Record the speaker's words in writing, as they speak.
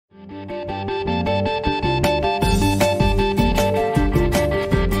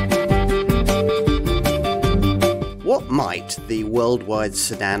might the worldwide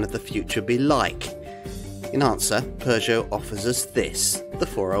sedan of the future be like? In answer, Peugeot offers us this, the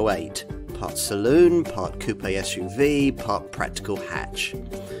 408. Part saloon, part coupe SUV, part practical hatch.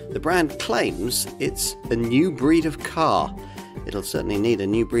 The brand claims it's a new breed of car. It'll certainly need a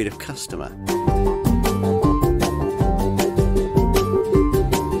new breed of customer.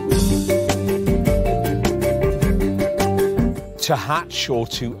 To hatch or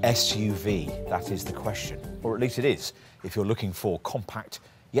to SUV? That is the question. Or at least it is, if you're looking for compact,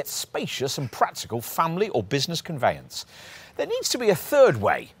 yet spacious and practical family or business conveyance. There needs to be a third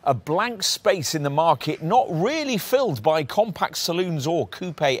way, a blank space in the market not really filled by compact saloons or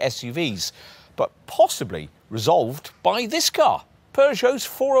coupe SUVs, but possibly resolved by this car, Peugeot's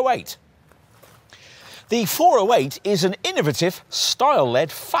 408. The 408 is an innovative, style-led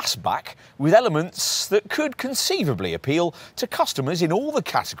fastback with elements that could conceivably appeal to customers in all the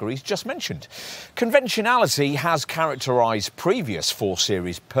categories just mentioned. Conventionality has characterised previous 4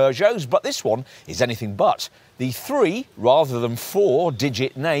 Series Peugeots, but this one is anything but. The 3 rather than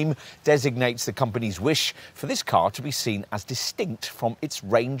 4-digit name designates the company's wish for this car to be seen as distinct from its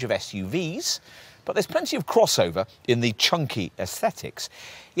range of SUVs. But there's plenty of crossover in the chunky aesthetics.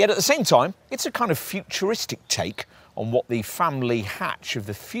 Yet at the same time, it's a kind of futuristic take on what the family hatch of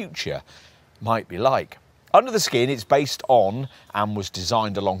the future might be like. Under the skin, it's based on and was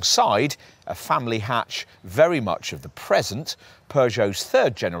designed alongside a family hatch very much of the present, Peugeot's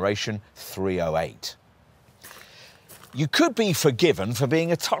 3rd generation 308. You could be forgiven for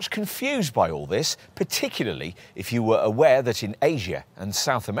being a touch confused by all this, particularly if you were aware that in Asia and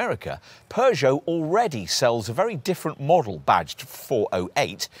South America, Peugeot already sells a very different model badged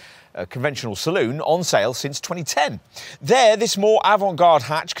 408, a conventional saloon, on sale since 2010. There, this more avant-garde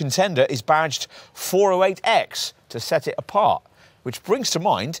hatch contender is badged 408X to set it apart, which brings to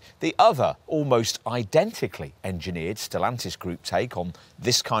mind the other almost identically engineered Stellantis group take on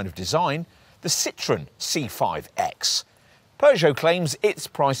this kind of design, the Citroën C5X. Peugeot claims its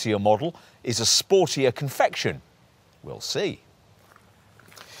pricier model is a sportier confection. We'll see.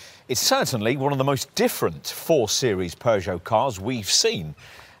 It's certainly one of the most different 4 Series Peugeot cars we've seen,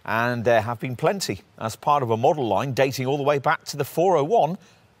 and there have been plenty as part of a model line dating all the way back to the 401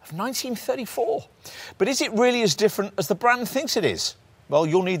 of 1934. But is it really as different as the brand thinks it is? Well,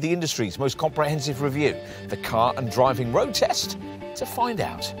 you'll need the industry's most comprehensive review, the Car and Driving Road Test, to find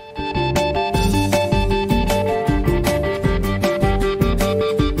out.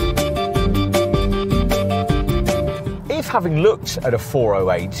 If having looked at a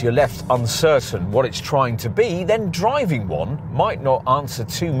 408 you're left uncertain what it's trying to be, then driving one might not answer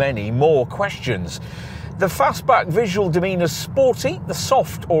too many more questions. The fastback visual demeanour's sporty, the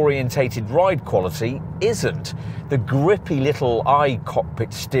soft-orientated ride quality isn't. The grippy little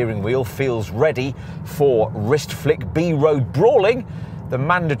cockpit steering wheel feels ready for wrist flick B-road brawling. The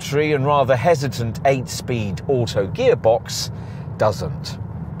mandatory and rather hesitant 8-speed auto gearbox doesn't.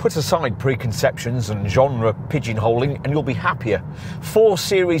 Put aside preconceptions and genre pigeonholing and you'll be happier. 4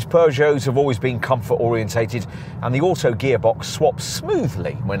 Series Peugeots have always been comfort-orientated and the auto gearbox swaps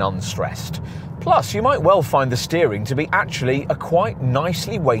smoothly when unstressed. Plus, you might well find the steering to be actually a quite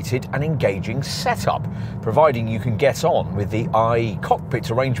nicely weighted and engaging setup, providing you can get on with the cockpit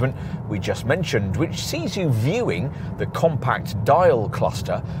arrangement we just mentioned, which sees you viewing the compact dial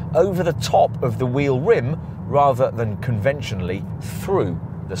cluster over the top of the wheel rim rather than conventionally through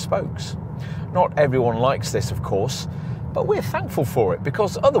the spokes. Not everyone likes this, of course, but we're thankful for it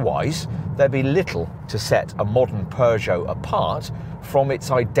because otherwise there'd be little to set a modern Peugeot apart from its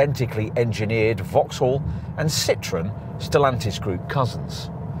identically engineered Vauxhall and Citroën Stellantis Group cousins.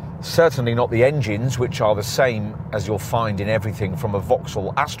 Certainly not the engines, which are the same as you'll find in everything from a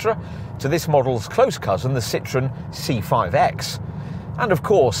Vauxhall Astra to this model's close cousin, the Citroën C5X, and of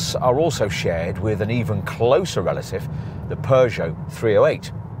course are also shared with an even closer relative, the Peugeot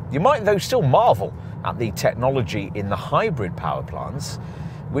 308. You might though still marvel at the technology in the hybrid power plants,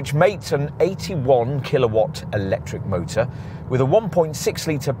 which mate an 81 kilowatt electric motor with a 1.6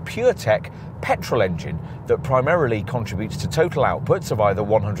 litre PureTech petrol engine that primarily contributes to total outputs of either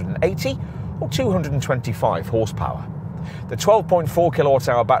 180 or 225 horsepower. The 12.4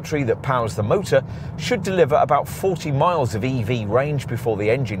 kilowatt-hour battery that powers the motor should deliver about 40 miles of EV range before the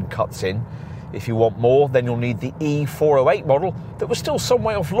engine cuts in. If you want more, then you'll need the E408 model that was still some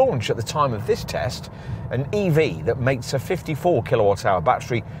way off launch at the time of this test, an EV that mates a 54 kilowatt-hour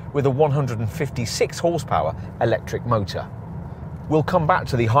battery with a 156 horsepower electric motor. We'll come back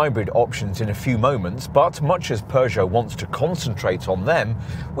to the hybrid options in a few moments, but much as Peugeot wants to concentrate on them,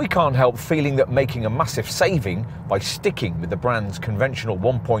 we can't help feeling that making a massive saving by sticking with the brand's conventional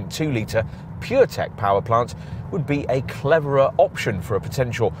 1.2 litre PureTech power plant would be a cleverer option for a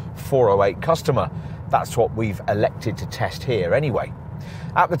potential 408 customer. That's what we've elected to test here anyway.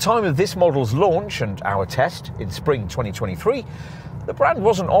 At the time of this model's launch and our test in spring 2023, the brand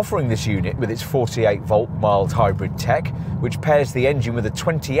wasn't offering this unit with its 48-volt mild hybrid tech, which pairs the engine with a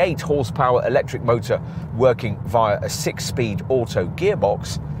 28 horsepower electric motor working via a 6-speed auto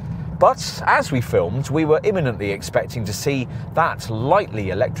gearbox. But as we filmed, we were imminently expecting to see that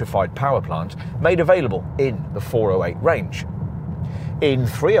lightly electrified power plant made available in the 408 range. In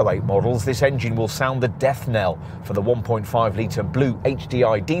 308 models, this engine will sound the death knell for the 1.5 litre blue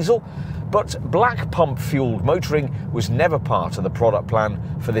HDI diesel, but black pump-fueled motoring was never part of the product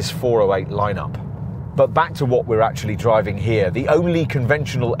plan for this 408 lineup. But back to what we're actually driving here, the only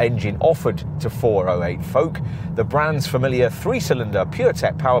conventional engine offered to 408 folk, the brand's familiar 3-cylinder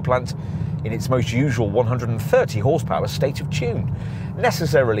PureTech power plant in its most usual 130 horsepower state of tune,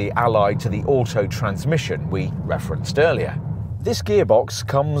 necessarily allied to the auto transmission we referenced earlier. This gearbox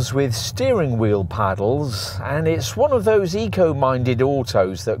comes with steering wheel paddles, and it's one of those eco-minded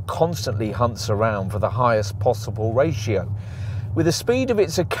autos that constantly hunts around for the highest possible ratio, with the speed of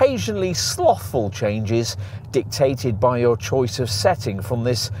its occasionally slothful changes dictated by your choice of setting from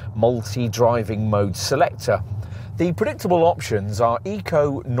this multi-driving mode selector. The predictable options are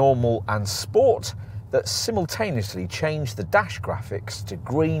Eco, Normal and Sport that simultaneously change the dash graphics to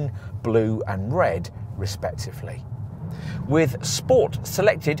green, blue and red respectively. With Sport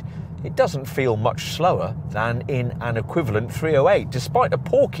selected, it doesn't feel much slower than in an equivalent 308, despite a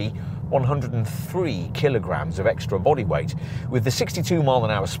porky 103 kilograms of extra body weight, with the 62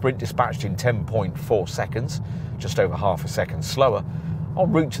 mph sprint dispatched in 10.4 seconds, just over half a second slower,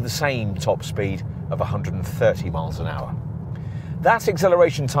 en route to the same top speed of 130 mph. That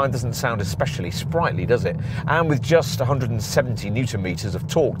acceleration time doesn't sound especially sprightly, does it? And with just 170 Nm of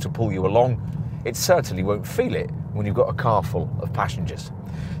torque to pull you along, it certainly won't feel it when you've got a car full of passengers.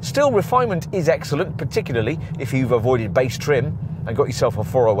 Still, refinement is excellent, particularly if you've avoided base trim and got yourself a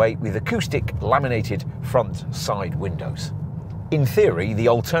 408 with acoustic laminated front side windows. In theory, the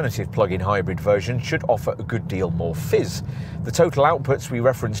alternative plug-in hybrid version should offer a good deal more fizz. The total outputs we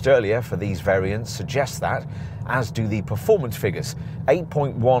referenced earlier for these variants suggest that, as do the performance figures.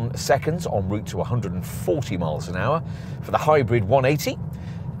 8.1 seconds en route to 140 mph for the hybrid 180,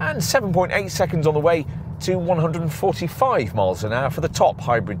 and 7.8 seconds on the way to 145 mph for the top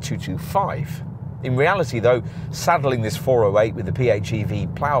hybrid 225. In reality though, saddling this 408 with the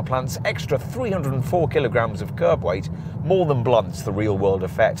PHEV power plant's extra 304 kilograms of curb weight more than blunts the real world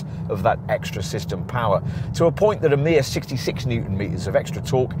effect of that extra system power, to a point that a mere 66 Nm of extra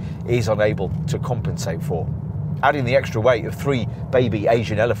torque is unable to compensate for. Adding the extra weight of 3 baby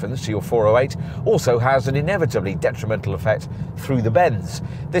Asian elephants to your 408 also has an inevitably detrimental effect through the bends.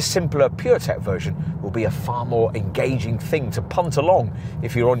 This simpler PureTech version will be a far more engaging thing to punt along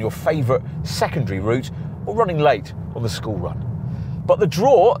if you're on your favourite secondary route or running late on the school run. But the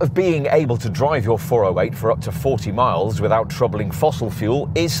draw of being able to drive your 408 for up to 40 miles without troubling fossil fuel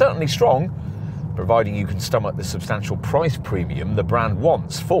is certainly strong, providing you can stomach the substantial price premium the brand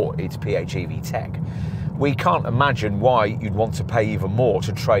wants for its PHEV tech. We can't imagine why you'd want to pay even more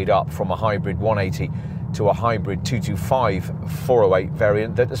to trade up from a hybrid 180 to a hybrid 225 408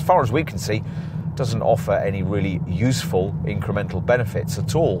 variant that, as far as we can see, doesn't offer any really useful incremental benefits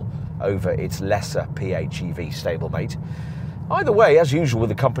at all over its lesser PHEV stablemate. Either way, as usual with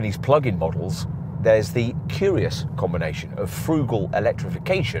the company's plug-in models, there's the curious combination of frugal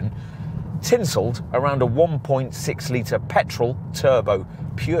electrification tinselled around a 1.6 litre petrol turbo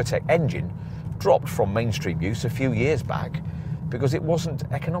PureTech engine dropped from mainstream use a few years back because it wasn't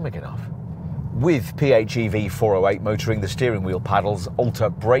economic enough. With PHEV 408 motoring, the steering wheel paddles alter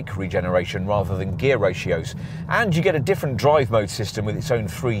brake regeneration rather than gear ratios, and you get a different drive mode system with its own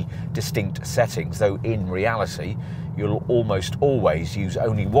 3 distinct settings, though in reality you'll almost always use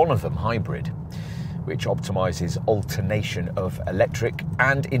only one of them hybrid, which optimises alternation of electric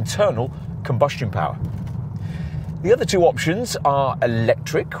and internal combustion power. The other 2 options are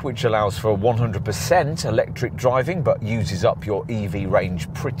electric, which allows for 100% electric driving but uses up your EV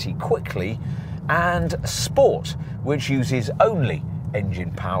range pretty quickly, and sport, which uses only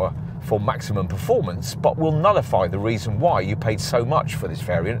engine power for maximum performance but will nullify the reason why you paid so much for this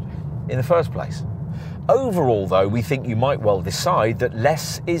variant in the first place. Overall though, we think you might well decide that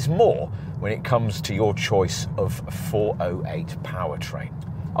less is more when it comes to your choice of 408 powertrain.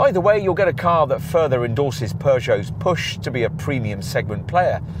 Either way, you'll get a car that further endorses Peugeot's push to be a premium segment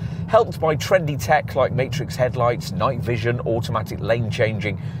player, helped by trendy tech like matrix headlights, night vision, automatic lane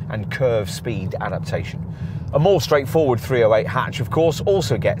changing and curve speed adaptation. A more straightforward 308 hatch, of course,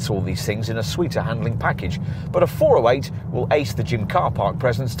 also gets all these things in a sweeter handling package, but a 408 will ace the gym car park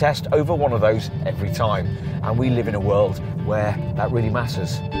presence test over one of those every time, and we live in a world where that really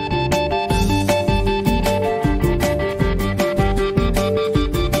matters.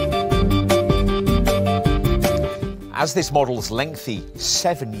 As this model's lengthy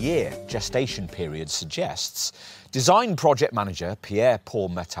 7-year gestation period suggests, design project manager Pierre-Paul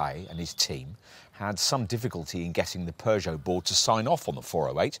Mattei and his team had some difficulty in getting the Peugeot board to sign off on the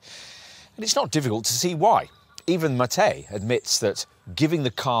 408, and it's not difficult to see why. Even Mattei admits that giving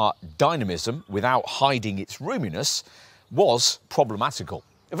the car dynamism without hiding its roominess was problematical.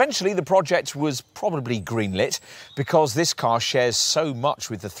 Eventually, the project was probably greenlit because this car shares so much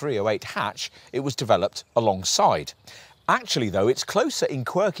with the 308 hatch it was developed alongside. Actually, though, it's closer in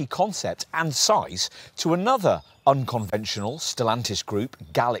quirky concept and size to another unconventional Stellantis Group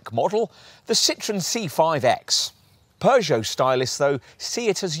Gallic model, the Citroën C5X. Peugeot stylists, though, see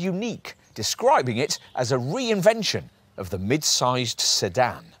it as unique, describing it as a reinvention of the mid-sized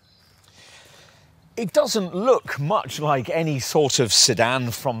sedan. It doesn't look much like any sort of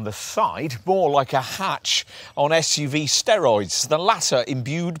sedan from the side, more like a hatch on SUV steroids, the latter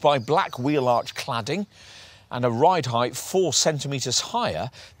imbued by black wheel arch cladding and a ride height 4 centimetres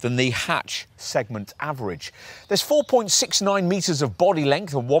higher than the hatch segment average. There's 4.69 metres of body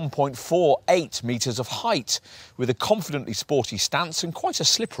length and 1.48 metres of height, with a confidently sporty stance and quite a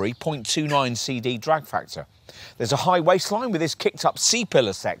slippery 0.29 CD drag factor. There's a high waistline with this kicked-up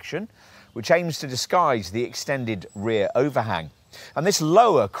C-pillar section, which aims to disguise the extended rear overhang. And this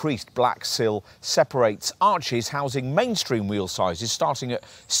lower creased black sill separates arches housing mainstream wheel sizes starting at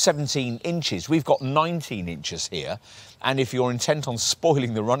 17 inches. We've got 19 inches here, and if you're intent on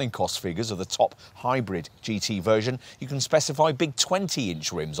spoiling the running cost figures of the top hybrid GT version, you can specify big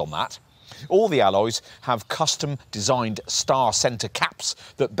 20-inch rims on that. All the alloys have custom-designed star centre caps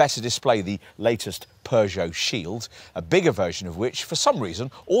that better display the latest Peugeot shield, a bigger version of which, for some reason,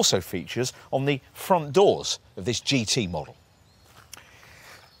 also features on the front doors of this GT model.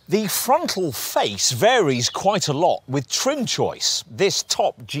 The frontal face varies quite a lot with trim choice. This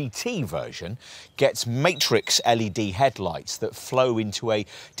top GT version gets matrix LED headlights that flow into a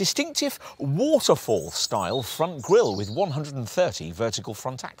distinctive waterfall-style front grille with 130 vertical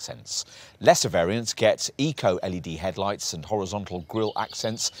front accents. Lesser variants get eco LED headlights and horizontal grille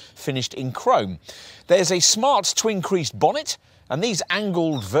accents finished in chrome. There's a smart twin-creased bonnet, and these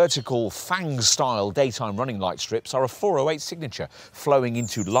angled vertical fang-style daytime running light strips are a 408 signature, flowing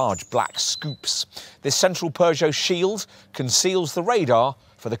into large black scoops. This central Peugeot shield conceals the radar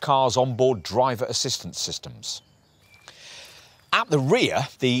for the car's onboard driver assistance systems. At the rear,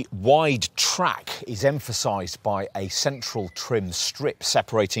 the wide track is emphasised by a central trim strip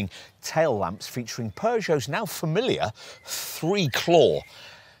separating tail lamps featuring Peugeot's now familiar 3-claw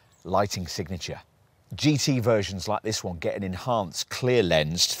lighting signature. GT versions like this one get an enhanced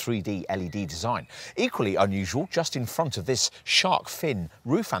clear-lensed 3D LED design. Equally unusual, just in front of this shark fin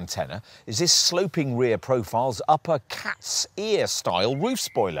roof antenna, is this sloping rear profile's upper cat's ear style roof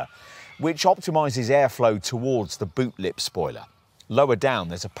spoiler, which optimises airflow towards the boot lip spoiler. Lower down,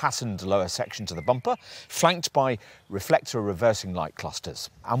 there's a patterned lower section to the bumper, flanked by reflector reversing light clusters.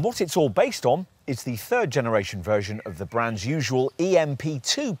 And what it's all based on is the 3rd generation version of the brand's usual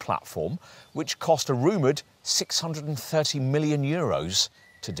EMP2 platform, which cost a rumoured €630 million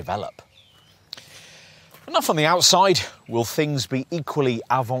to develop. Enough on the outside. Will things be equally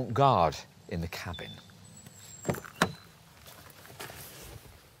avant-garde in the cabin?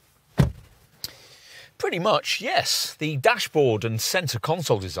 Pretty much, yes. The dashboard and centre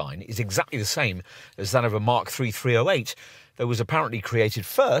console design is exactly the same as that of a Mark III 308 that was apparently created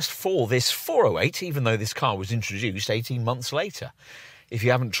first for this 408, even though this car was introduced 18 months later. If you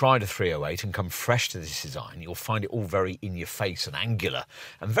haven't tried a 308 and come fresh to this design, you'll find it all very in-your-face and angular,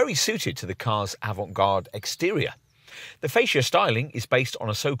 and very suited to the car's avant-garde exterior. The fascia styling is based on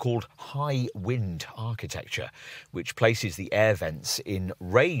a so-called high-wind architecture, which places the air vents in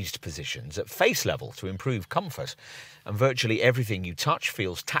raised positions at face level to improve comfort, and virtually everything you touch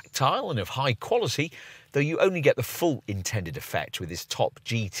feels tactile and of high quality, though you only get the full intended effect with this top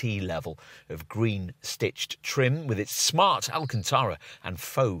GT level of green stitched trim with its smart Alcantara and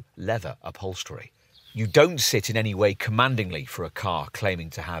faux leather upholstery. You don't sit in any way commandingly for a car claiming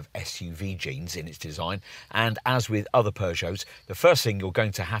to have SUV genes in its design, and as with other Peugeots, the first thing you're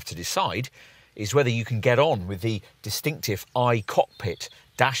going to have to decide is whether you can get on with the distinctive iCockpit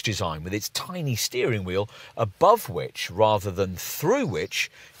dash design with its tiny steering wheel above which, rather than through which,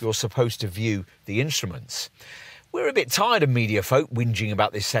 you're supposed to view the instruments. We're a bit tired of media folk whinging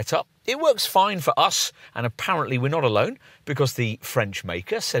about this setup. It works fine for us, and apparently we're not alone, because the French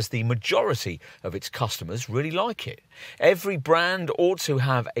maker says the majority of its customers really like it. Every brand ought to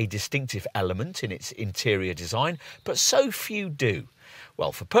have a distinctive element in its interior design, but so few do.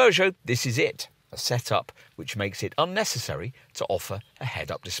 Well, for Peugeot, this is it, a setup which makes it unnecessary to offer a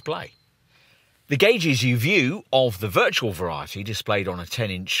head-up display. The gauges you view of the virtual variety displayed on a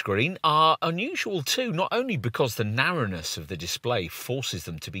 10-inch screen are unusual too, not only because the narrowness of the display forces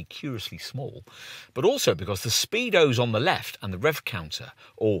them to be curiously small, but also because the speedos on the left and the rev counter,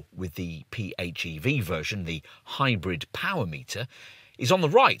 or with the PHEV version, the hybrid power meter, is on the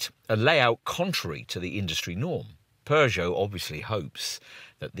right, a layout contrary to the industry norm. Peugeot obviously hopes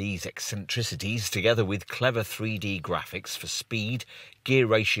that these eccentricities, together with clever 3D graphics for speed, gear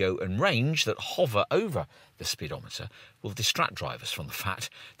ratio and range that hover over the speedometer, will distract drivers from the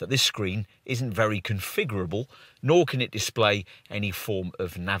fact that this screen isn't very configurable, nor can it display any form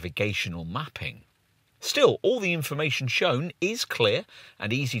of navigational mapping. Still, all the information shown is clear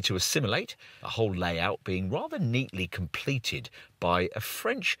and easy to assimilate, the whole layout being rather neatly completed by a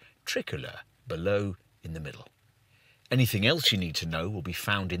French tricolour below in the middle. Anything else you need to know will be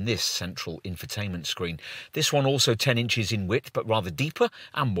found in this central infotainment screen. This one also 10 inches in width, but rather deeper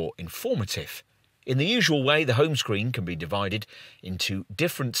and more informative. In the usual way, the home screen can be divided into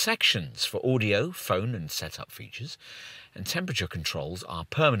different sections for audio, phone and setup features, and temperature controls are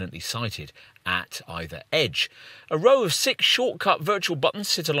permanently sited at either edge. A row of 6 shortcut virtual buttons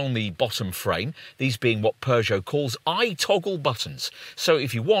sit along the bottom frame, these being what Peugeot calls eye-toggle buttons. So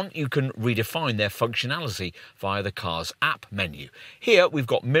if you want, you can redefine their functionality via the car's app menu. Here we've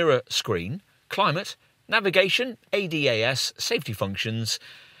got mirror screen, climate, navigation, ADAS, safety functions,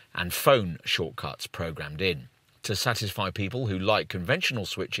 and phone shortcuts programmed in. To satisfy people who like conventional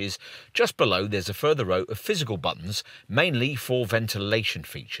switches, just below there's a further row of physical buttons, mainly for ventilation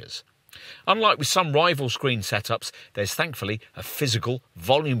features. Unlike with some rival screen setups, there's thankfully a physical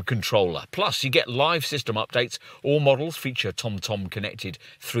volume controller. Plus, you get live system updates. All models feature TomTom connected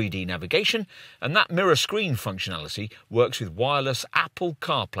 3D navigation, and that mirror screen functionality works with wireless Apple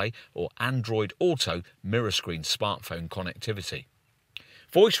CarPlay or Android Auto mirror screen smartphone connectivity.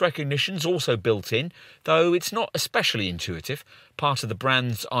 Voice recognition's also built in, though it's not especially intuitive, part of the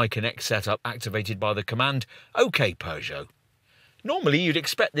brand's iConnect setup activated by the command OK Peugeot. Normally you'd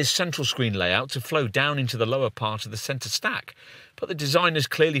expect this central screen layout to flow down into the lower part of the centre stack, but the designers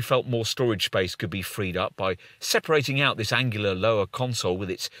clearly felt more storage space could be freed up by separating out this angular lower console with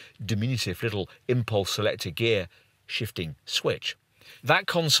its diminutive little impulse selector gear shifting switch. That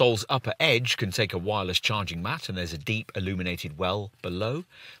console's upper edge can take a wireless charging mat, and there's a deep illuminated well below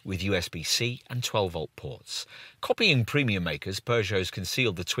with USB-C and 12-volt ports. Copying premium makers, Peugeot's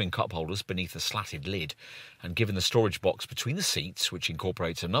concealed the twin cup holders beneath a slatted lid and given the storage box between the seats, which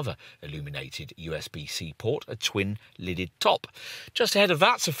incorporates another illuminated USB-C port, a twin-lidded top. Just ahead of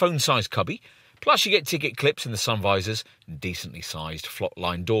that's a phone-sized cubby, plus you get ticket clips in the sun visors and decently sized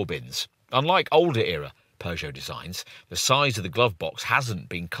float-line door bins. Unlike older era Peugeot designs, the size of the glove box hasn't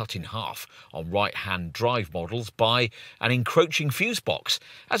been cut in half on right-hand drive models by an encroaching fuse box.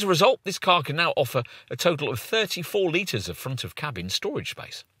 As a result, this car can now offer a total of 34 litres of front-of-cabin storage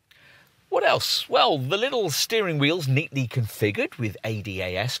space. What else? Well, the little steering wheel's neatly configured with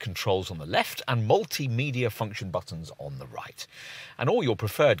ADAS controls on the left and multimedia function buttons on the right. And all your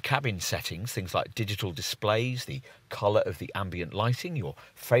preferred cabin settings, things like digital displays, the colour of the ambient lighting, your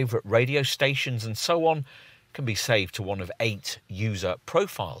favourite radio stations and so on, can be saved to one of 8 user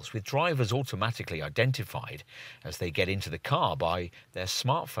profiles, with drivers automatically identified as they get into the car by their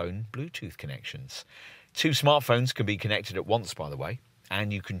smartphone Bluetooth connections. 2 smartphones can be connected at once, by the way,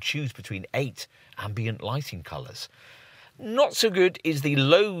 and you can choose between 8 ambient lighting colours. Not so good is the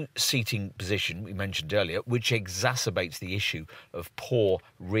low seating position we mentioned earlier, which exacerbates the issue of poor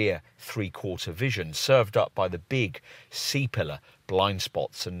rear three-quarter vision, served up by the big C-pillar blind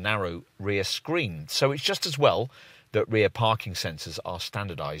spots and narrow rear screen. So it's just as well that rear parking sensors are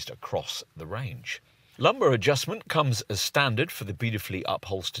standardised across the range. Lumbar adjustment comes as standard for the beautifully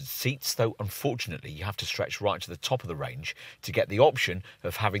upholstered seats, though unfortunately you have to stretch right to the top of the range to get the option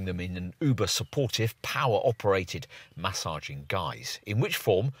of having them in an uber-supportive, power-operated massaging guise, in which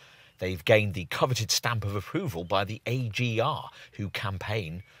form they've gained the coveted stamp of approval by the AGR, who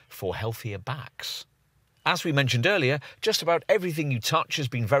campaign for healthier backs. As we mentioned earlier, just about everything you touch has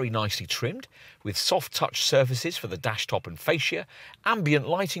been very nicely trimmed, with soft touch surfaces for the dash top and fascia, ambient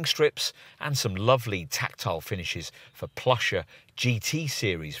lighting strips, and some lovely tactile finishes for plusher GT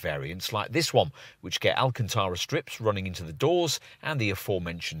series variants like this one, which get Alcantara strips running into the doors and the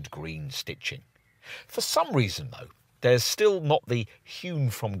aforementioned green stitching. For some reason though, there's still not the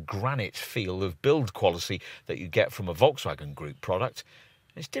hewn from granite feel of build quality that you get from a Volkswagen Group product.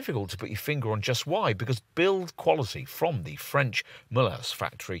 It's difficult to put your finger on just why, because build quality from the French Mullers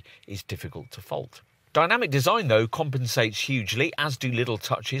factory is difficult to fault. Dynamic design, though, compensates hugely, as do little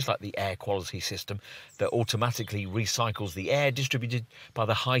touches like the air quality system that automatically recycles the air distributed by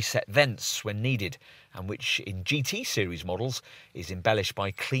the high-set vents when needed, and which in GT series models is embellished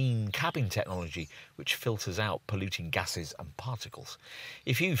by clean cabin technology, which filters out polluting gases and particles.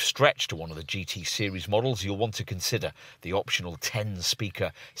 If you've stretched to one of the GT series models, you'll want to consider the optional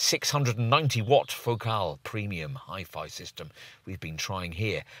 10-speaker, 690-watt Focal premium hi-fi system we've been trying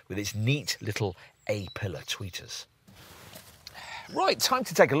here, with its neat little A-pillar tweeters. Right, time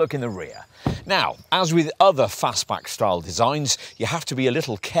to take a look in the rear. Now, as with other Fastback style designs, you have to be a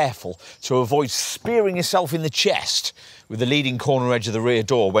little careful to avoid spearing yourself in the chest with the leading corner edge of the rear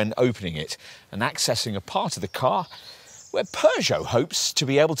door when opening it and accessing a part of the car where Peugeot hopes to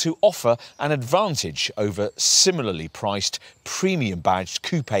be able to offer an advantage over similarly priced premium badged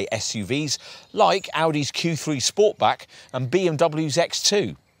coupe SUVs like Audi's Q3 Sportback and BMW's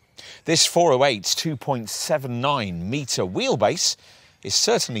X2. This 408's 2.79 metre wheelbase is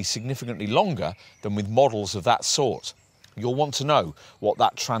certainly significantly longer than with models of that sort. You'll want to know what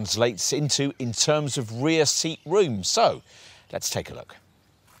that translates into in terms of rear seat room, so let's take a look.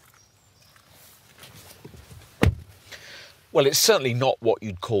 Well, it's certainly not what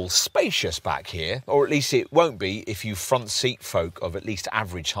you'd call spacious back here, or at least it won't be if you front seat folk of at least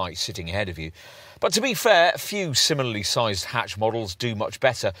average height sitting ahead of you. But to be fair, few similarly sized hatch models do much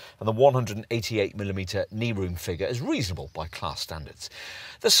better, and the 188mm knee room figure is reasonable by class standards.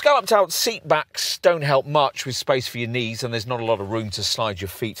 The scalloped out seat backs don't help much with space for your knees, and there's not a lot of room to slide your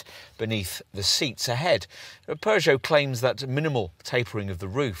feet beneath the seats ahead. Peugeot claims that minimal tapering of the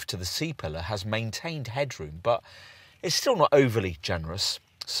roof to the C-pillar has maintained headroom, but it's still not overly generous,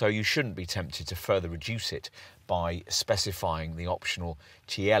 so you shouldn't be tempted to further reduce it by specifying the optional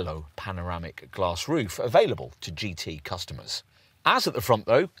Cielo panoramic glass roof available to GT customers. As at the front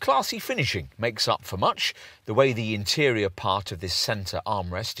though, classy finishing makes up for much. The way the interior part of this centre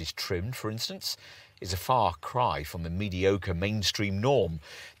armrest is trimmed, for instance, is a far cry from the mediocre mainstream norm.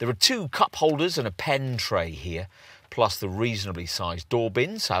 There are 2 cup holders and a pen tray here, plus the reasonably sized door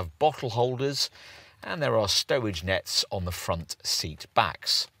bins have bottle holders, and there are stowage nets on the front seat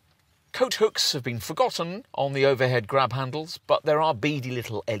backs. Coat hooks have been forgotten on the overhead grab handles, but there are beady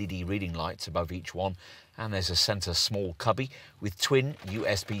little LED reading lights above each one, and there's a centre small cubby with twin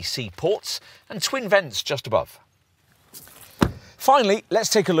USB-C ports and twin vents just above. Finally, let's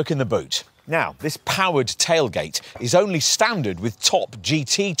take a look in the boot. Now, this powered tailgate is only standard with top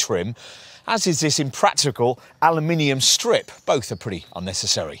GT trim, as is this impractical aluminium strip. Both are pretty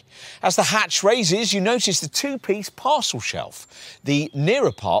unnecessary. As the hatch raises, you notice the 2-piece parcel shelf, the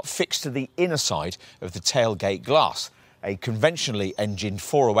nearer part fixed to the inner side of the tailgate glass. A conventionally engined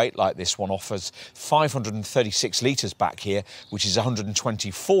 408 like this one offers 536 litres back here, which is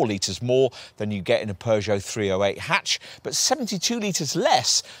 124 litres more than you get in a Peugeot 308 hatch, but 72 litres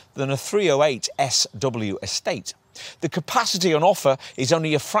less than a 308 SW Estate. The capacity on offer is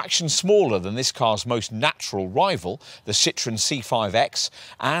only a fraction smaller than this car's most natural rival, the Citroën C5X,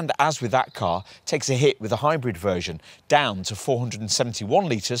 and as with that car, takes a hit with the hybrid version, down to 471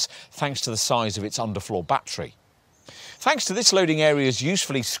 litres thanks to the size of its underfloor battery. Thanks to this loading area's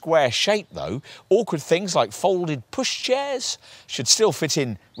usefully square shape though, awkward things like folded pushchairs should still fit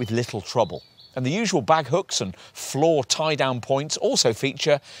in with little trouble. And the usual bag hooks and floor tie-down points also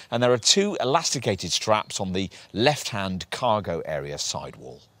feature, and there are 2 elasticated straps on the left-hand cargo area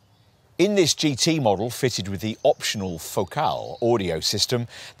sidewall. In this GT model, fitted with the optional Focal audio system,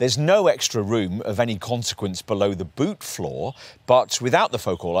 there's no extra room of any consequence below the boot floor, but without the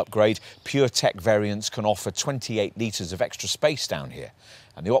Focal upgrade, pure tech variants can offer 28 litres of extra space down here,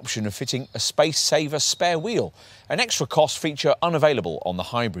 and the option of fitting a space-saver spare wheel, an extra cost feature unavailable on the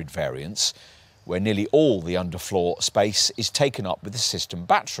hybrid variants, where nearly all the underfloor space is taken up with the system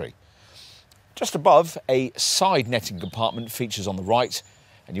battery. Just above, a side netting compartment features on the right,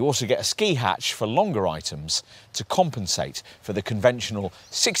 and you also get a ski hatch for longer items to compensate for the conventional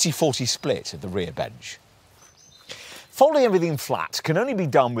 60-40 split of the rear bench. Folding everything flat can only be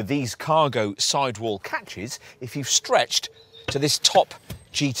done with these cargo sidewall catches if you've stretched to this top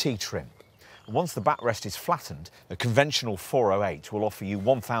GT trim. once the backrest is flattened, the conventional 408 will offer you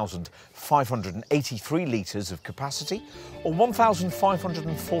 1,583 litres of capacity or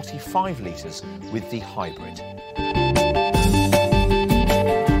 1,545 litres with the hybrid.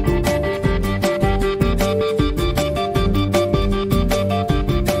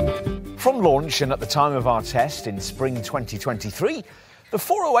 From launch and at the time of our test in spring 2023, the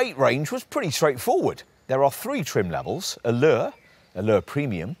 408 range was pretty straightforward. There are 3 trim levels: Allure, Allure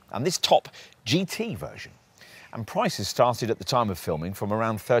Premium and this top GT version. And prices started at the time of filming from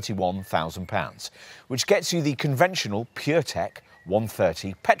around £31,000, which gets you the conventional PureTech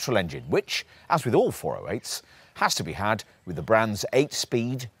 130 petrol engine, which, as with all 408s, has to be had with the brand's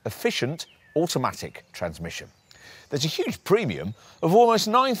 8-speed, efficient, automatic transmission. There's a huge premium of almost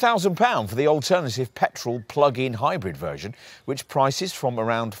 £9,000 for the alternative petrol plug-in hybrid version, which prices from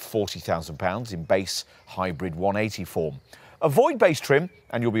around £40,000 in base hybrid 180 form. Avoid base trim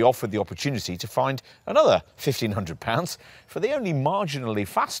and you'll be offered the opportunity to find another £1,500 for the only marginally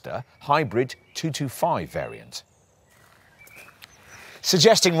faster hybrid 225 variant.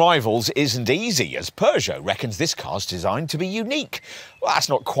 Suggesting rivals isn't easy, as Peugeot reckons this car's designed to be unique. Well, that's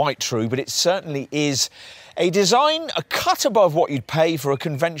not quite true, but it certainly is a design a cut above what you'd pay for a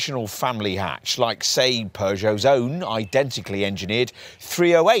conventional family hatch, like, say, Peugeot's own identically engineered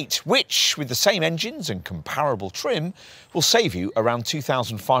 308, which, with the same engines and comparable trim, will save you around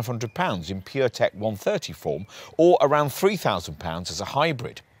 £2,500 in PureTech 130 form or around £3,000 as a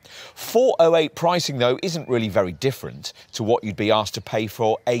hybrid. 408 pricing, though, isn't really very different to what you'd be asked to pay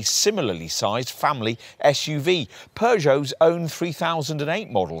for a similarly sized family SUV. Peugeot's own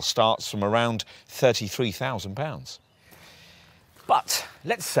 3008 model starts from around £33,000. But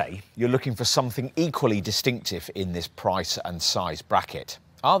let's say you're looking for something equally distinctive in this price and size bracket.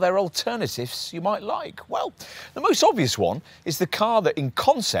 Are there alternatives you might like? Well, the most obvious one is the car that in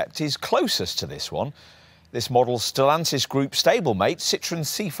concept is closest to this one. This model's Stellantis Group stablemate, Citroën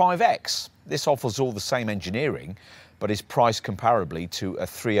C5X. This offers all the same engineering, but is priced comparably to a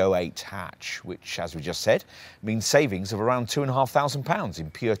 308 hatch, which, as we just said, means savings of around £2,500 in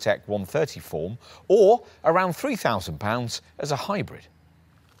PureTech 130 form, or around £3,000 as a hybrid.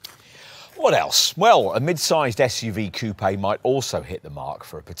 What else? Well, a mid-sized SUV coupe might also hit the mark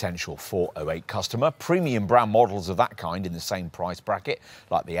for a potential 408 customer. Premium brand models of that kind in the same price bracket,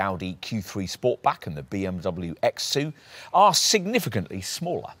 like the Audi Q3 Sportback and the BMW X2, are significantly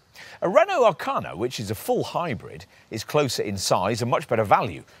smaller. A Renault Arcana, which is a full hybrid, is closer in size and much better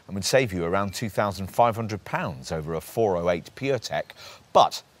value and would save you around £2,500 over a 408 PureTech,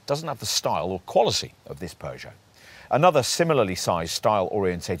 but doesn't have the style or quality of this Peugeot. Another similarly sized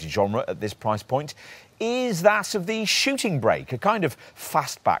style-orientated genre at this price point is that of the shooting brake, a kind of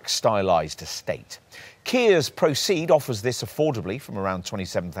fastback stylised estate. Kia's Proceed offers this affordably from around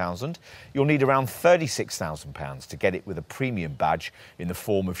 £27,000. You'll need around £36,000 to get it with a premium badge in the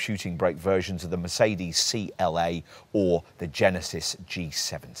form of shooting brake versions of the Mercedes CLA or the Genesis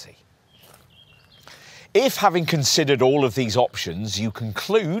G70. If, having considered all of these options, you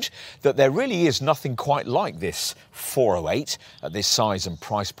conclude that there really is nothing quite like this 408 at this size and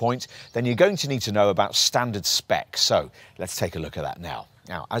price point, then you're going to need to know about standard spec. So let's take a look at that now.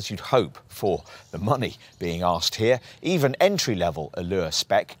 Now, as you'd hope for the money being asked here, even entry-level Allure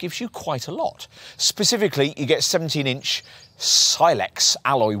spec gives you quite a lot. Specifically, you get 17-inch Silex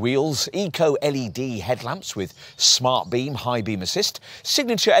alloy wheels, eco LED headlamps with smart beam, high beam assist,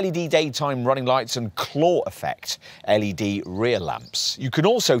 signature LED daytime running lights and claw effect LED rear lamps. You can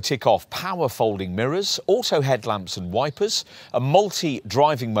also tick off power folding mirrors, auto headlamps and wipers, a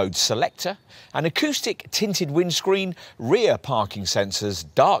multi-driving mode selector, an acoustic tinted windscreen, rear parking sensors,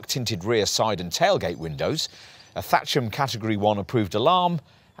 dark tinted rear side and tailgate windows, a Thatcham Category 1 approved alarm,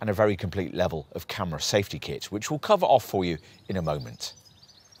 and a very complete level of camera safety kit, which we'll cover off for you in a moment.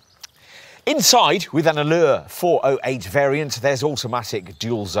 Inside, with an Allure 408 variant, there's automatic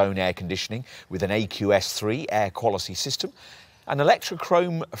dual-zone air conditioning with an AQS3 air quality system, an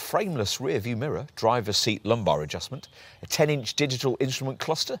electrochrome frameless rear-view mirror, driver's seat lumbar adjustment, a 10-inch digital instrument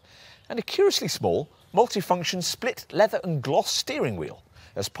cluster, and a curiously small, multifunction split leather and gloss steering wheel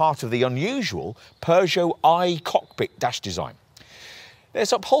as part of the unusual Peugeot i cockpit dash design.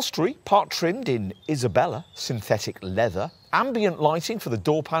 There's upholstery, part trimmed in Isabella synthetic leather, ambient lighting for the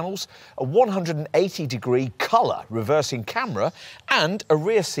door panels, a 180-degree colour reversing camera, and a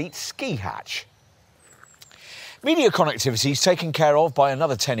rear seat ski hatch. Media connectivity is taken care of by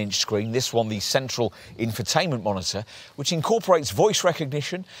another 10-inch screen, this one the central infotainment monitor, which incorporates voice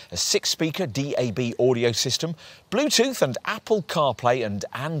recognition, a 6-speaker DAB audio system, Bluetooth and Apple CarPlay and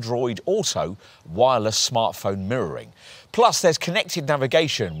Android Auto wireless smartphone mirroring. Plus there's connected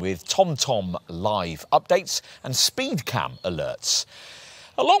navigation with TomTom live updates and speed cam alerts,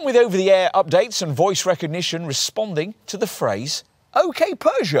 along with over-the-air updates and voice recognition responding to the phrase, "OK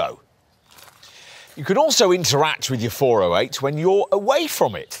Peugeot." You can also interact with your 408 when you're away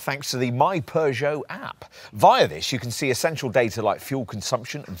from it, thanks to the My Peugeot app. Via this, you can see essential data like fuel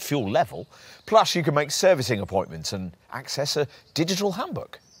consumption and fuel level, plus you can make servicing appointments and access a digital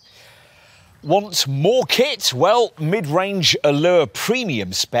handbook. Want more kit? Well, mid-range Allure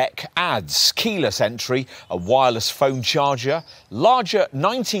Premium spec adds keyless entry, a wireless phone charger, larger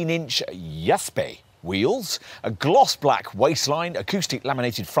 19-inch Yaspe wheels, a gloss black waistline, acoustic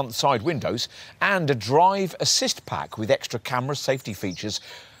laminated front side windows, and a drive assist pack with extra camera safety features,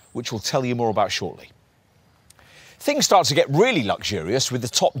 which we'll tell you more about shortly. Things start to get really luxurious with the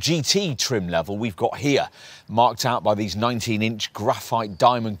top GT trim level we've got here, marked out by these 19-inch graphite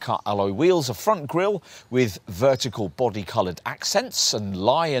diamond cut alloy wheels, a front grille with vertical body coloured accents and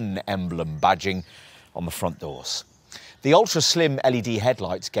lion emblem badging on the front doors. The ultra-slim LED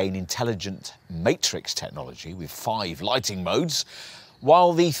headlights gain intelligent matrix technology with 5 lighting modes,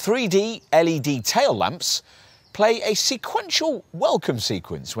 while the 3D LED tail lamps play a sequential welcome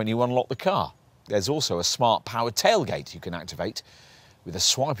sequence when you unlock the car. There's also a smart powered tailgate you can activate with a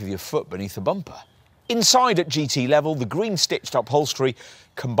swipe of your foot beneath the bumper. Inside at GT level, the green stitched upholstery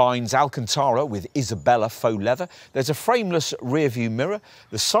combines Alcantara with Isabella faux leather. There's a frameless rear view mirror.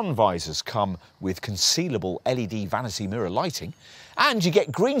 The sun visors come with concealable LED vanity mirror lighting. And you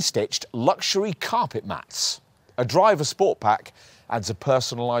get green stitched luxury carpet mats. A driver sport pack adds a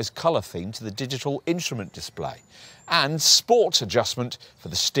personalised colour theme to the digital instrument display. And sport adjustment for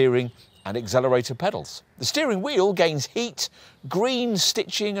the steering and accelerator pedals. The steering wheel gains heat, green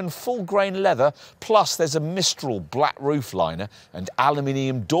stitching and full grain leather, plus there's a Mistral black roof liner and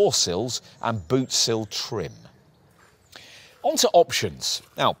aluminium door sills and boot sill trim. On to options.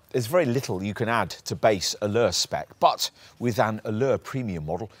 Now, there's very little you can add to base Allure spec, but with an Allure Premium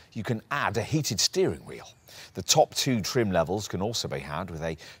model, you can add a heated steering wheel. The top 2 trim levels can also be had with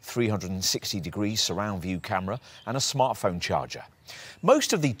a 360-degree surround view camera and a smartphone charger.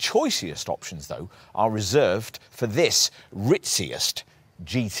 Most of the choiciest options, though, are reserved for this ritziest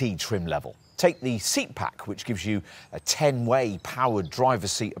GT trim level. Take the seat pack, which gives you a 10-way powered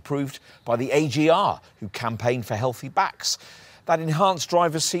driver's seat approved by the AGR, who campaign for healthy backs. That enhanced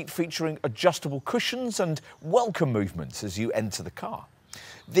driver's seat featuring adjustable cushions and welcome movements as you enter the car.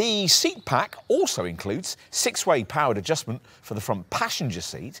 The seat pack also includes 6-way powered adjustment for the front passenger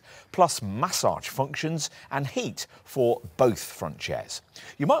seat, plus massage functions and heat for both front chairs.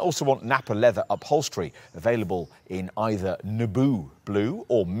 You might also want Napa leather upholstery, available in either Naboo blue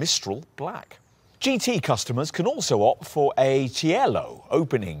or Mistral black. GT customers can also opt for a Cielo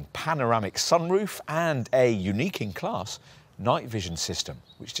opening panoramic sunroof and a unique in class night vision system,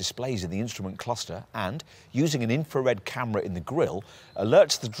 which displays in the instrument cluster and, using an infrared camera in the grille,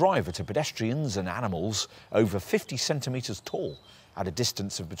 alerts the driver to pedestrians and animals over 50 centimetres tall at a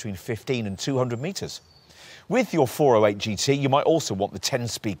distance of between 15 and 200 metres. With your 408 GT, you might also want the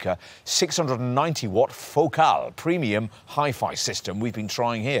 10-speaker, 690-watt Focal premium hi-fi system we've been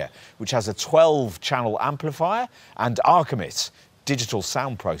trying here, which has a 12-channel amplifier and Archimedes digital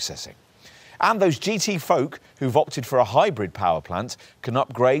sound processing. And those GT folk who've opted for a hybrid power plant can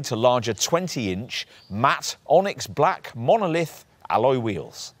upgrade to larger 20-inch matte onyx black monolith alloy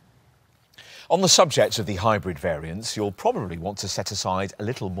wheels. On the subject of the hybrid variants, you'll probably want to set aside a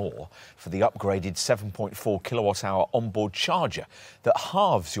little more for the upgraded 7.4 kilowatt-hour onboard charger that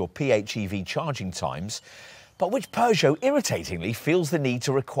halves your PHEV charging times, but which Peugeot irritatingly feels the need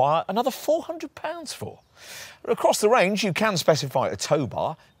to require another £400 for. Across the range, you can specify a tow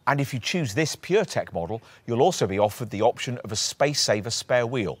bar, and if you choose this PureTech model, you'll also be offered the option of a space-saver spare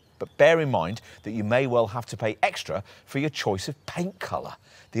wheel. But bear in mind that you may well have to pay extra for your choice of paint colour.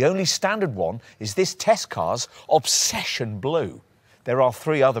 The only standard one is this test car's Obsession Blue. There are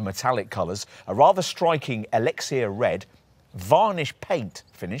 3 other metallic colours, a rather striking elixir red, varnish paint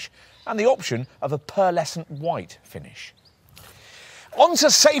finish, and the option of a pearlescent white finish. On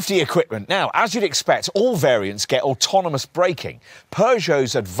to safety equipment. Now, as you'd expect, all variants get autonomous braking.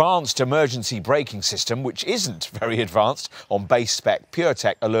 Peugeot's advanced emergency braking system, which isn't very advanced on base spec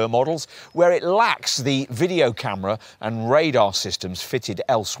PureTech Allure models, where it lacks the video camera and radar systems fitted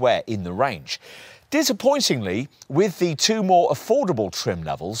elsewhere in the range. Disappointingly, with the two more affordable trim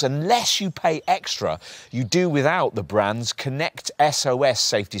levels, unless you pay extra, you do without the brand's Connect SOS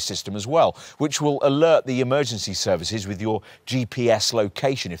safety system as well, which will alert the emergency services with your GPS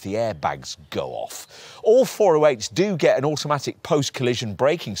location if the airbags go off. All 408s do get an automatic post-collision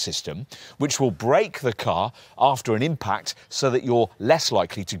braking system, which will brake the car after an impact so that you're less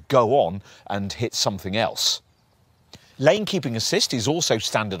likely to go on and hit something else. Lane keeping assist is also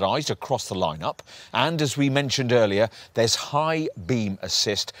standardised across the lineup, and as we mentioned earlier, there's high beam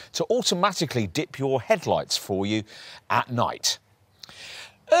assist to automatically dip your headlights for you at night.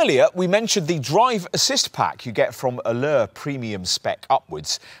 Earlier, we mentioned the drive assist pack you get from Allure Premium Spec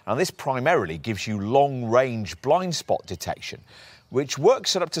upwards, and this primarily gives you long-range blind spot detection, which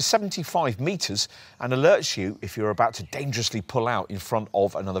works at up to 75 metres and alerts you if you're about to dangerously pull out in front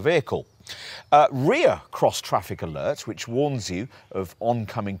of another vehicle. Rear cross-traffic alert, which warns you of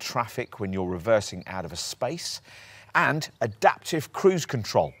oncoming traffic when you're reversing out of a space, and adaptive cruise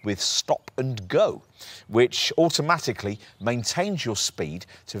control with stop and go, which automatically maintains your speed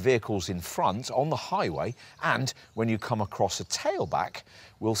to vehicles in front on the highway, and when you come across a tailback,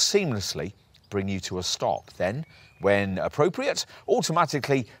 will seamlessly bring you to a stop. Then, when appropriate,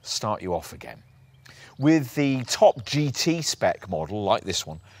 automatically start you off again. With the top GT spec model like this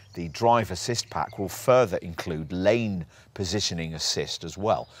one, the drive assist pack will further include lane positioning assist as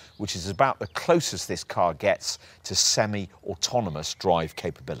well, which is about the closest this car gets to semi-autonomous drive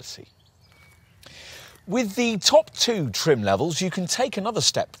capability. With the top two trim levels, you can take another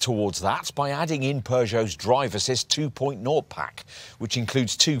step towards that by adding in Peugeot's Drive Assist 2.0 pack, which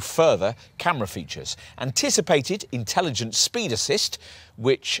includes two further camera features. Anticipated Intelligent Speed Assist,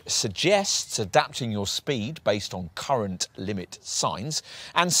 which suggests adapting your speed based on current limit signs,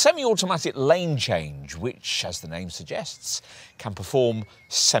 and semi-automatic lane change, which, as the name suggests, can perform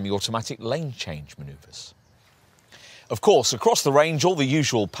semi-automatic lane change manoeuvres. Of course, across the range, all the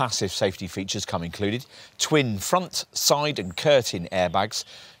usual passive safety features come included: twin front, side and curtain airbags,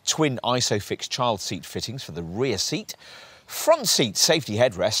 twin ISOFIX child seat fittings for the rear seat, front seat safety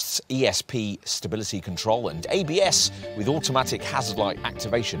headrests, ESP stability control and ABS with automatic hazard light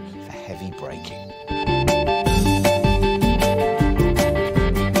activation for heavy braking.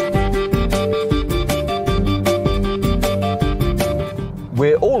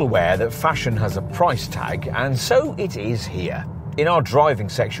 We're all aware that fashion has a price tag, and so it is here. In our driving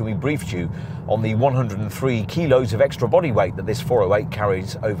section, we briefed you on the 103 kilos of extra body weight that this 408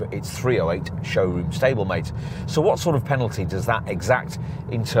 carries over its 308 showroom stablemate. So what sort of penalty does that exact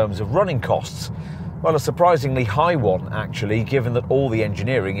in terms of running costs? Well, a surprisingly high one, actually, given that all the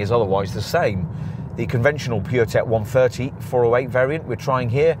engineering is otherwise the same. The conventional PureTech 130 408 variant we're trying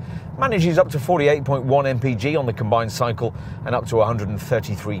here manages up to 48.1 mpg on the combined cycle and up to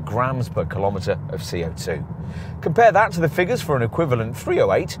 133 grams per kilometre of CO2. Compare that to the figures for an equivalent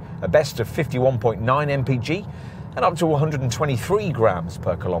 308, a best of 51.9 mpg and up to 123 grams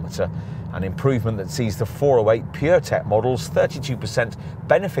per kilometre, an improvement that sees the 408 PureTech model's 32%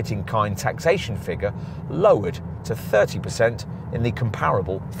 benefit-in-kind taxation figure lowered to 30% in the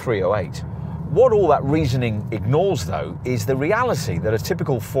comparable 308. What all that reasoning ignores, though, is the reality that a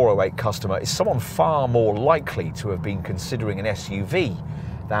typical 408 customer is someone far more likely to have been considering an SUV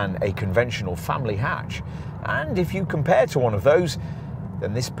than a conventional family hatch. And if you compare to one of those,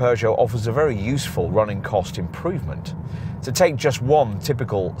 then this Peugeot offers a very useful running cost improvement. To take just one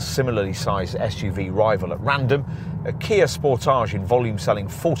typical similarly sized SUV rival at random, a Kia Sportage in volume selling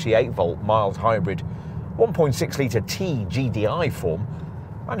 48-volt mild hybrid 1.6-litre T GDI form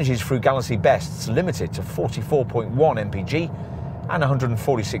manages frugality bests limited to 44.1 mpg and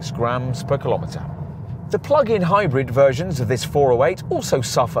 146 grams per kilometre. The plug-in hybrid versions of this 408 also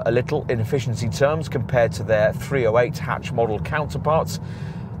suffer a little in efficiency terms compared to their 308 hatch model counterparts,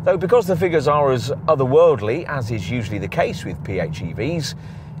 though because the figures are as otherworldly as is usually the case with PHEVs,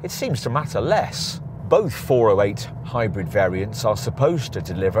 it seems to matter less. Both 408 hybrid variants are supposed to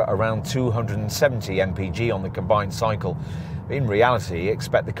deliver around 270 mpg on the combined cycle. In reality,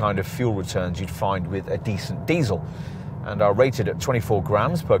 expect the kind of fuel returns you'd find with a decent diesel, and are rated at 24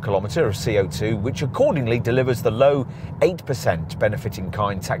 grams per kilometre of CO2, which accordingly delivers the low 8%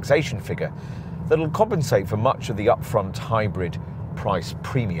 benefit-in-kind taxation figure that'll compensate for much of the upfront hybrid price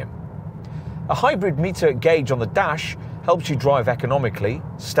premium. A hybrid meter gauge on the dash helps you drive economically,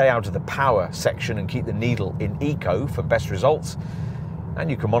 stay out of the power section and keep the needle in eco for best results, and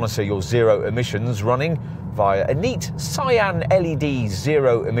you can monitor your zero emissions running via a neat cyan LED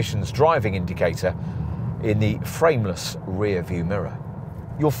zero emissions driving indicator in the frameless rear view mirror.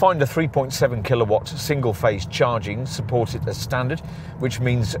 You'll find a 3.7 kilowatt single-phase charging supported as standard, which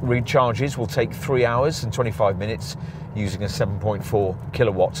means recharges will take 3 hours and 25 minutes using a 7.4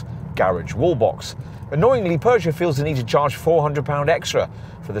 kilowatt garage wall box. Annoyingly, Peugeot feels the need to charge £400 extra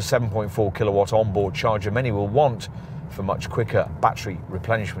for the 7.4 kilowatt onboard charger many will want for much quicker battery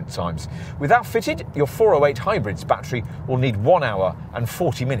replenishment times. With that fitted, your 408 Hybrid's battery will need 1 hour and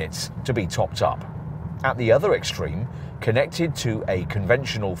 40 minutes to be topped up. At the other extreme, connected to a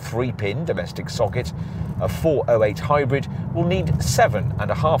conventional 3-pin domestic socket, a 408 Hybrid will need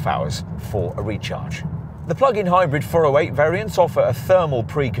 7.5 hours for a recharge. The plug-in hybrid 408 variants offer a thermal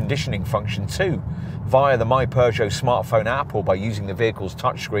preconditioning function too. Via the My Peugeot smartphone app or by using the vehicle's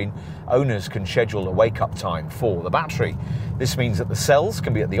touchscreen, owners can schedule a wake-up time for the battery. This means that the cells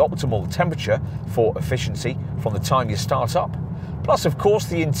can be at the optimal temperature for efficiency from the time you start up. Plus, of course,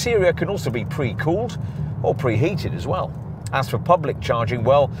 the interior can also be pre-cooled or preheated as well. As for public charging,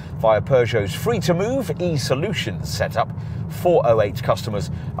 well, via Peugeot's free-to-move e-solutions setup, 408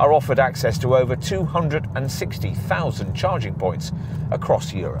 customers are offered access to over 260,000 charging points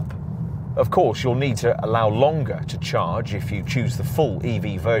across Europe. Of course, you'll need to allow longer to charge if you choose the full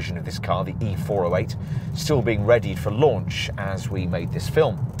EV version of this car, the E408, still being readied for launch as we made this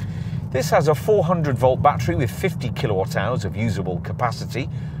film. This has a 400-volt battery with 50 kilowatt-hours of usable capacity,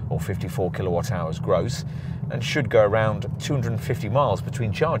 or 54 kilowatt-hours gross, and should go around 250 miles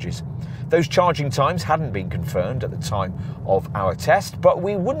between charges. Those charging times hadn't been confirmed at the time of our test, but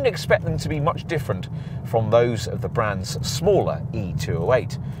we wouldn't expect them to be much different from those of the brand's smaller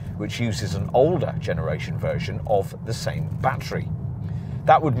E208, which uses an older generation version of the same battery.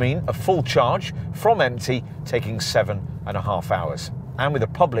 That would mean a full charge from empty taking 7.5 hours. And with a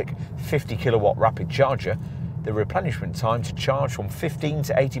public 50 kilowatt rapid charger, the replenishment time to charge from 15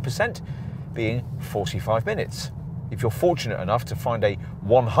 to 80% being 45 minutes. If you're fortunate enough to find a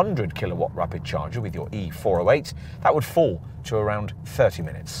 100 kilowatt rapid charger with your E408, that would fall to around 30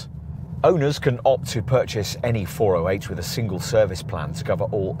 minutes. Owners can opt to purchase any 408 with a single service plan to cover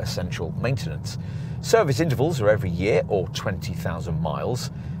all essential maintenance. Service intervals are every year or 20,000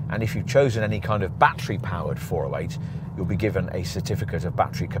 miles, and if you've chosen any kind of battery-powered 408, you'll be given a certificate of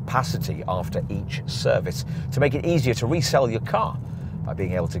battery capacity after each service to make it easier to resell your car by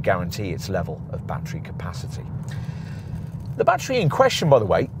being able to guarantee its level of battery capacity. The battery in question, by the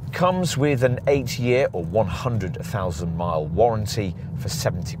way, comes with an 8-year or 100,000 mile warranty for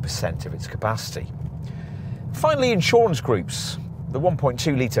 70% of its capacity. Finally, insurance groups. The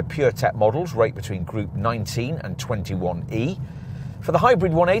 1.2 litre PureTech models rate between Group 19 and 21E. For the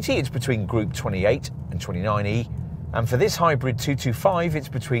Hybrid 180, it's between Group 28 and 29E. And for this Hybrid 225, it's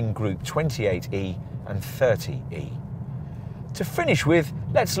between Group 28E and 30E. To finish with,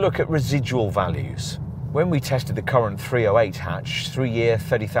 let's look at residual values. When we tested the current 308 hatch, 3-year,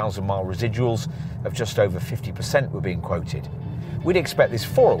 30,000 mile residuals of just over 50% were being quoted. We'd expect this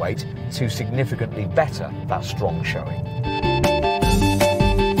 408 to significantly better that strong showing.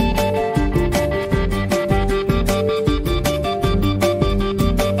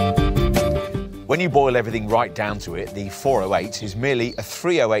 When you boil everything right down to it, the 408 is merely a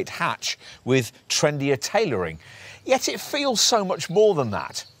 308 hatch with trendier tailoring. Yet it feels so much more than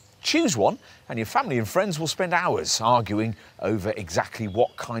that. Choose one and your family and friends will spend hours arguing over exactly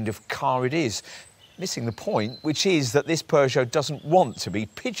what kind of car it is, missing the point, which is that this Peugeot doesn't want to be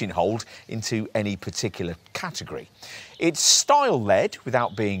pigeonholed into any particular category. It's style-led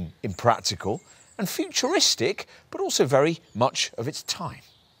without being impractical, and futuristic, but also very much of its time.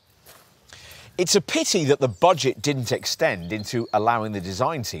 It's a pity that the budget didn't extend into allowing the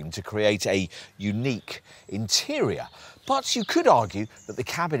design team to create a unique interior. But you could argue that the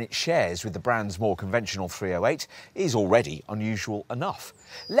cabin it shares with the brand's more conventional 308 is already unusual enough.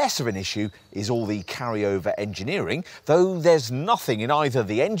 Less of an issue is all the carryover engineering, though there's nothing in either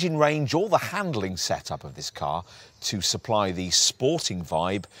the engine range or the handling setup of this car to supply the sporting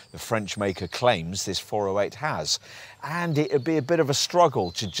vibe the French maker claims this 408 has. And it'd be a bit of a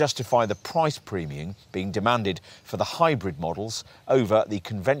struggle to justify the price premium being demanded for the hybrid models over the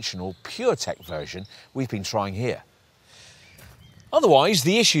conventional PureTech version we've been trying here. Otherwise,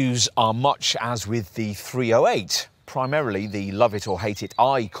 the issues are much as with the 308, primarily the love it or hate it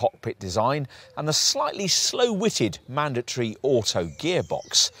cockpit design and the slightly slow-witted mandatory auto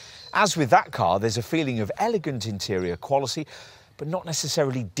gearbox. As with that car, there's a feeling of elegant interior quality, but not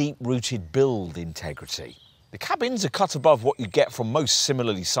necessarily deep-rooted build integrity. The cabins are cut above what you get from most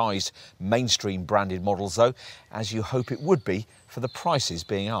similarly sized mainstream branded models though, as you hope it would be for the prices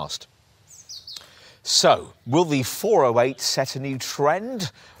being asked. So, will the 408 set a new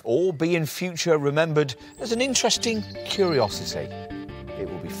trend or be in future remembered as an interesting curiosity? It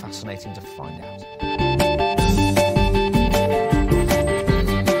will be fascinating to find out.